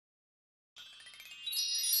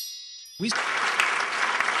Thanks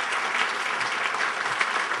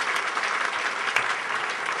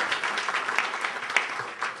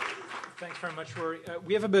very much, Rory.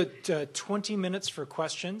 We have about 20 minutes for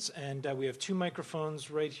questions, and we have 2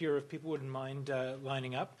 microphones right here if people wouldn't mind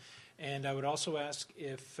lining up. And I would also ask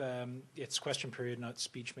if it's question period, not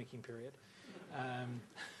speech-making period.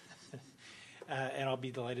 And I'll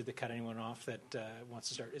be delighted to cut anyone off that wants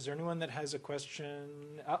to start. Is there anyone that has a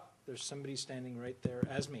question? Oh, there's somebody standing right there.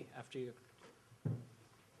 Azmi, after you.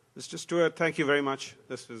 Mr. Stewart, thank you very much.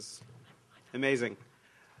 This was amazing.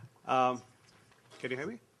 Can you hear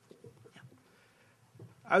me?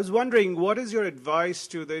 I was wondering, what is your advice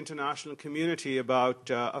to the international community about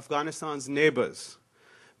Afghanistan's neighbors?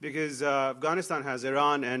 Because Afghanistan has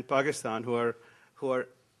Iran and Pakistan who are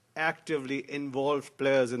actively involved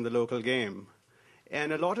players in the local game.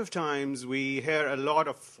 And a lot of times we hear a lot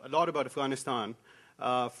about Afghanistan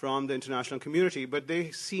from the international community, but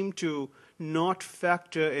they seem to not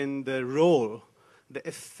factor in the role, the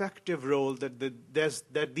effective role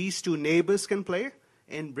that these 2 neighbors can play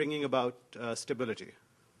in bringing about stability.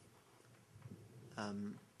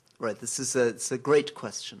 Right, it's a great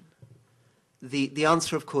question. The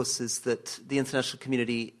answer, of course, is that the international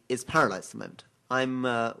community is paralyzed at the moment. I'm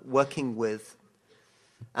working with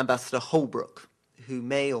Ambassador Holbrooke, who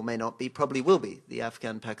may or may not be, probably will be, the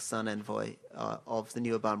Afghan-Pakistan envoy of the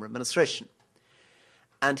new Obama administration.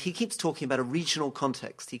 And he keeps talking about a regional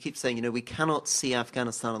context. He keeps saying, we cannot see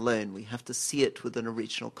Afghanistan alone. We have to see it within a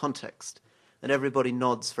regional context. And everybody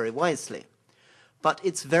nods very wisely. But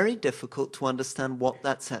it's very difficult to understand what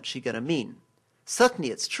that's actually going to mean.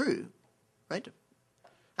 Certainly it's true, right?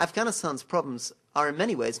 Afghanistan's problems are in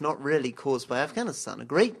many ways not really caused by Afghanistan. A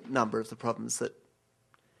great number of the problems that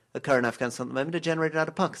occur in Afghanistan at the moment are generated out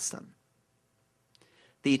of Pakistan.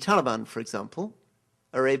 The Taliban, for example,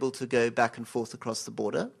 are able to go back and forth across the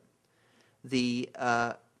border. The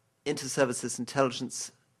inter-services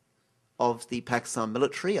intelligence of the Pakistan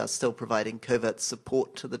military are still providing covert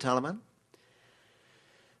support to the Taliban.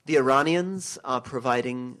 The Iranians are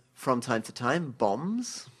providing, from time to time,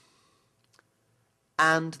 bombs.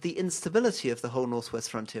 And the instability of the whole northwest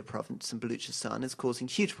frontier province in Baluchistan is causing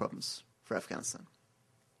huge problems for Afghanistan.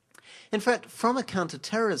 In fact, from a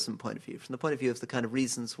counter-terrorism point of view, from the point of view of the kind of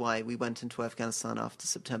reasons why we went into Afghanistan after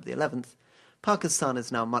September the 11th, Pakistan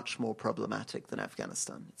is now much more problematic than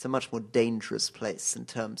Afghanistan. It's a much more dangerous place in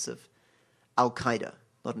terms of al-Qaeda,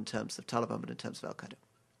 not in terms of Taliban, but in terms of al-Qaeda.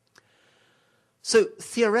 So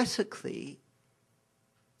theoretically,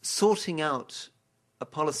 sorting out a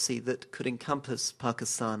policy that could encompass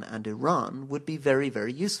Pakistan and Iran would be very,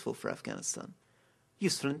 very useful for Afghanistan.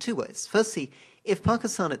 Useful in 2 ways. Firstly, if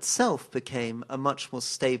Pakistan itself became a much more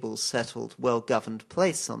stable, settled, well-governed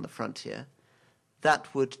place on the frontier,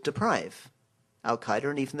 that would deprive al-Qaeda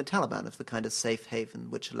and even the Taliban of the kind of safe haven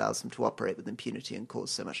which allows them to operate with impunity and cause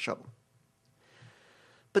so much trouble.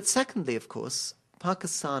 But secondly, of course,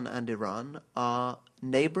 Pakistan and Iran are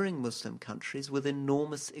neighboring Muslim countries with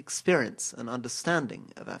enormous experience and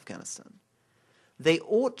understanding of Afghanistan. They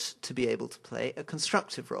ought to be able to play a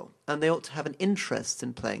constructive role, and they ought to have an interest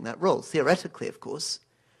in playing that role. Theoretically, of course,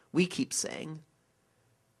 we keep saying,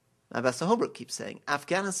 Ambassador Holbrooke keeps saying,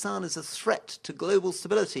 Afghanistan is a threat to global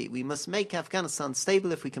stability. We must make Afghanistan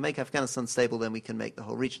stable. If we can make Afghanistan stable, then we can make the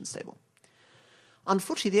whole region stable.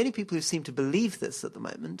 Unfortunately, the only people who seem to believe this at the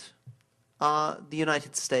moment are the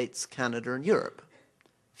United States, Canada, and Europe.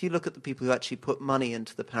 If you look at the people who actually put money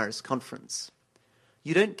into the Paris conference,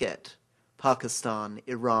 you don't get Pakistan,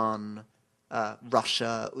 Iran,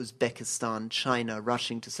 Russia, Uzbekistan, China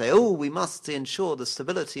rushing to say, oh, we must ensure the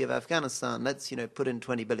stability of Afghanistan. Let's, put in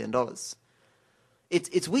 $20 billion.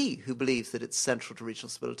 It's we who believe that it's central to regional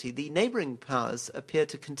stability. The neighboring powers appear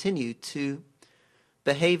to continue to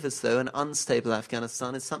behave as though an unstable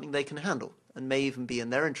Afghanistan is something they can handle and may even be in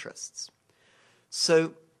their interests.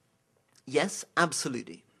 So, yes,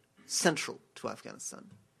 absolutely, central to Afghanistan.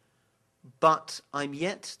 But I'm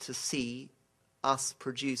yet to see us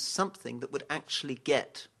produce something that would actually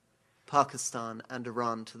get Pakistan and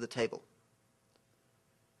Iran to the table.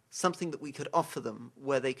 Something that we could offer them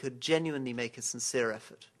where they could genuinely make a sincere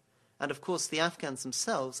effort. And of course, the Afghans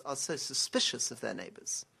themselves are so suspicious of their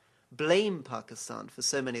neighbors, blame Pakistan for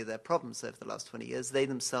so many of their problems over the last 20 years, they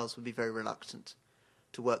themselves would be very reluctant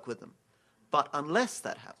to work with them. But unless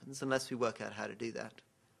that happens, unless we work out how to do that,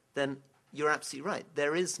 then you're absolutely right.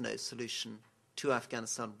 There is no solution to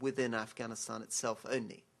Afghanistan within Afghanistan itself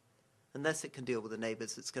only. Unless it can deal with the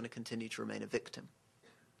neighbors, it's going to continue to remain a victim.